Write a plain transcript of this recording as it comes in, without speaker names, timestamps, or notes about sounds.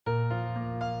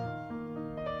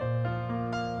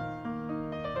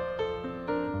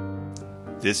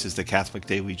This is the Catholic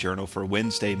Daily Journal for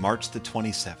Wednesday, March the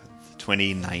 27th,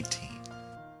 2019.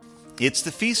 It's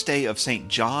the feast day of St.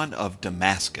 John of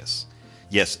Damascus.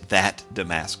 Yes, that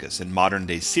Damascus in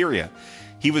modern-day Syria.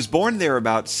 He was born there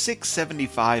about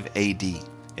 675 AD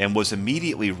and was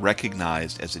immediately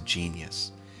recognized as a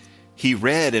genius. He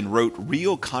read and wrote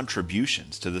real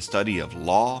contributions to the study of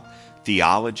law,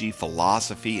 theology,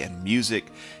 philosophy, and music,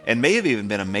 and may have even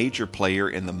been a major player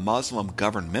in the Muslim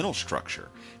governmental structure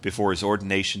before his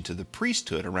ordination to the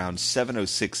priesthood around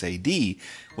 706 AD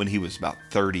when he was about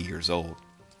 30 years old.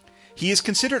 He is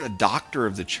considered a doctor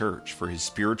of the Church for his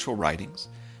spiritual writings,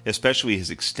 especially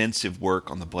his extensive work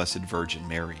on the Blessed Virgin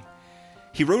Mary.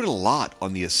 He wrote a lot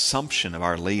on the Assumption of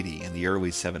Our Lady in the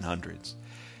early 700s.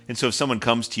 And so if someone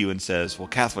comes to you and says, well,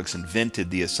 Catholics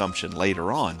invented the Assumption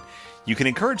later on, you can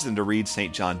encourage them to read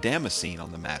St. John Damascene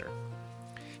on the matter.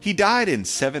 He died in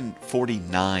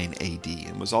 749 AD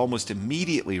and was almost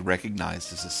immediately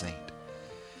recognized as a saint.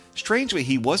 Strangely,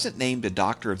 he wasn't named a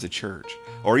doctor of the Church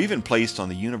or even placed on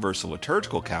the universal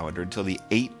liturgical calendar until the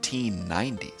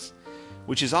 1890s,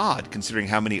 which is odd considering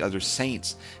how many other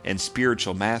saints and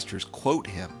spiritual masters quote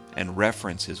him and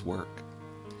reference his work.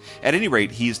 At any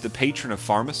rate, he is the patron of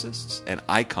pharmacists and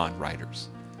icon writers.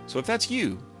 So if that's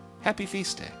you, happy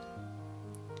feast day.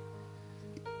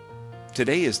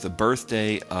 Today is the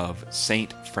birthday of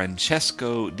Saint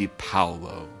Francesco di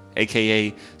Paolo,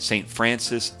 aka Saint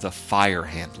Francis the Fire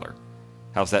Handler.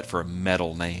 How's that for a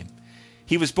metal name?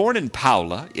 He was born in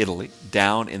Paola, Italy,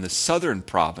 down in the southern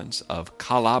province of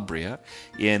Calabria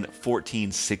in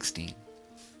 1416.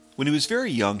 When he was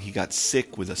very young, he got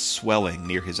sick with a swelling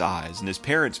near his eyes, and his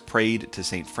parents prayed to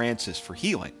St. Francis for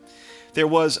healing. There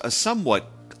was a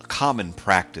somewhat common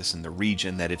practice in the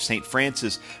region that if St.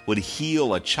 Francis would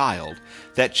heal a child,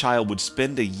 that child would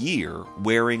spend a year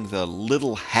wearing the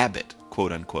little habit,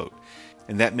 quote unquote.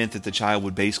 And that meant that the child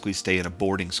would basically stay in a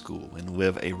boarding school and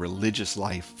live a religious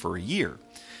life for a year.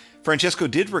 Francesco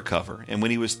did recover, and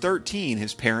when he was 13,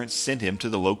 his parents sent him to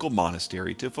the local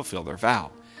monastery to fulfill their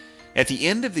vow. At the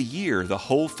end of the year, the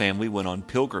whole family went on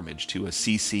pilgrimage to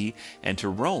Assisi and to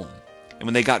Rome. And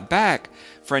when they got back,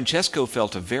 Francesco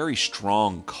felt a very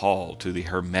strong call to the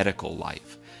hermetical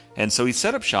life. And so he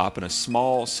set up shop in a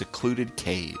small, secluded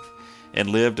cave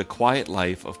and lived a quiet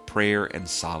life of prayer and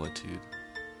solitude.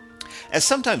 As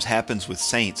sometimes happens with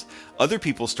saints, other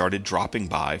people started dropping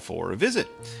by for a visit.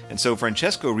 And so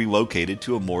Francesco relocated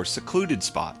to a more secluded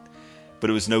spot.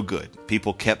 But it was no good.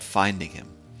 People kept finding him.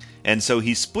 And so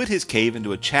he split his cave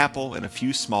into a chapel and a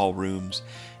few small rooms,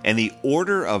 and the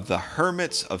Order of the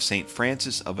Hermits of St.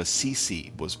 Francis of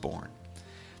Assisi was born.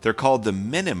 They're called the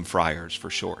Minim Friars for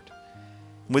short.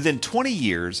 Within 20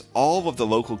 years, all of the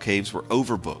local caves were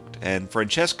overbooked, and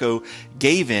Francesco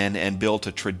gave in and built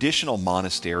a traditional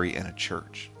monastery and a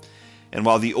church. And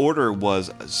while the order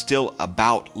was still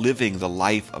about living the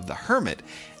life of the hermit,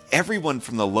 everyone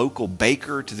from the local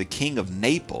baker to the king of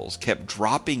Naples kept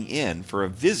dropping in for a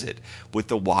visit with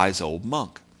the wise old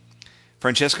monk.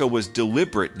 Francesco was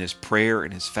deliberate in his prayer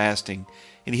and his fasting,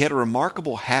 and he had a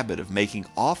remarkable habit of making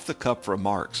off-the-cuff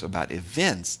remarks about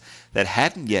events that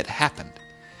hadn't yet happened.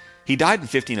 He died in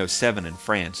 1507 in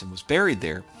France and was buried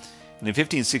there, and in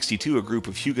 1562 a group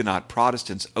of Huguenot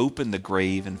Protestants opened the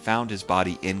grave and found his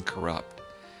body incorrupt.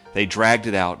 They dragged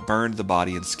it out, burned the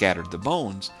body, and scattered the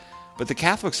bones, but the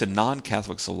Catholics and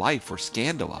non-Catholics alike were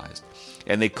scandalized,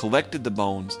 and they collected the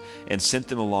bones and sent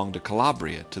them along to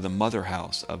Calabria to the mother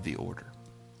house of the order.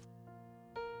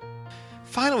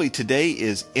 Finally, today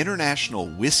is International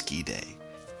Whiskey Day,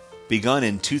 begun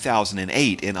in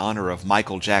 2008 in honor of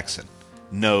Michael Jackson.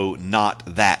 No, not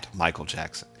that Michael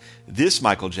Jackson. This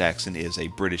Michael Jackson is a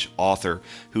British author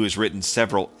who has written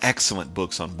several excellent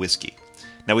books on whiskey.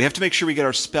 Now we have to make sure we get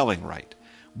our spelling right.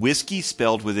 Whiskey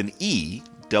spelled with an E,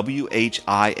 W-H-I-S-K-E-Y,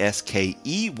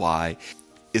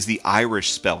 is the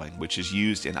Irish spelling, which is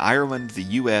used in Ireland, the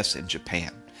U.S., and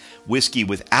Japan. Whiskey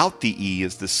without the E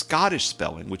is the Scottish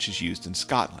spelling, which is used in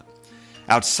Scotland.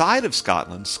 Outside of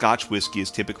Scotland, Scotch whiskey is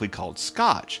typically called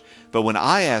Scotch, but when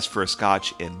I asked for a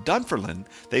Scotch in Dunfermline,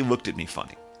 they looked at me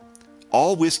funny.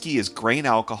 All whiskey is grain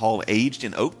alcohol aged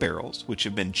in oak barrels, which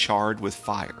have been charred with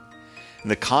fire.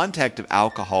 And the contact of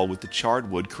alcohol with the charred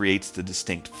wood creates the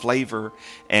distinct flavor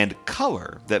and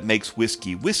color that makes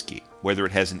whiskey whiskey, whether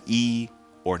it has an E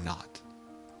or not.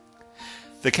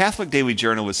 The Catholic Daily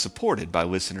Journal is supported by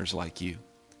listeners like you.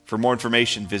 For more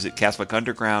information, visit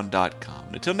CatholicUnderground.com.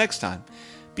 And until next time,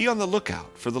 be on the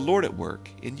lookout for the Lord at work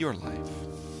in your life.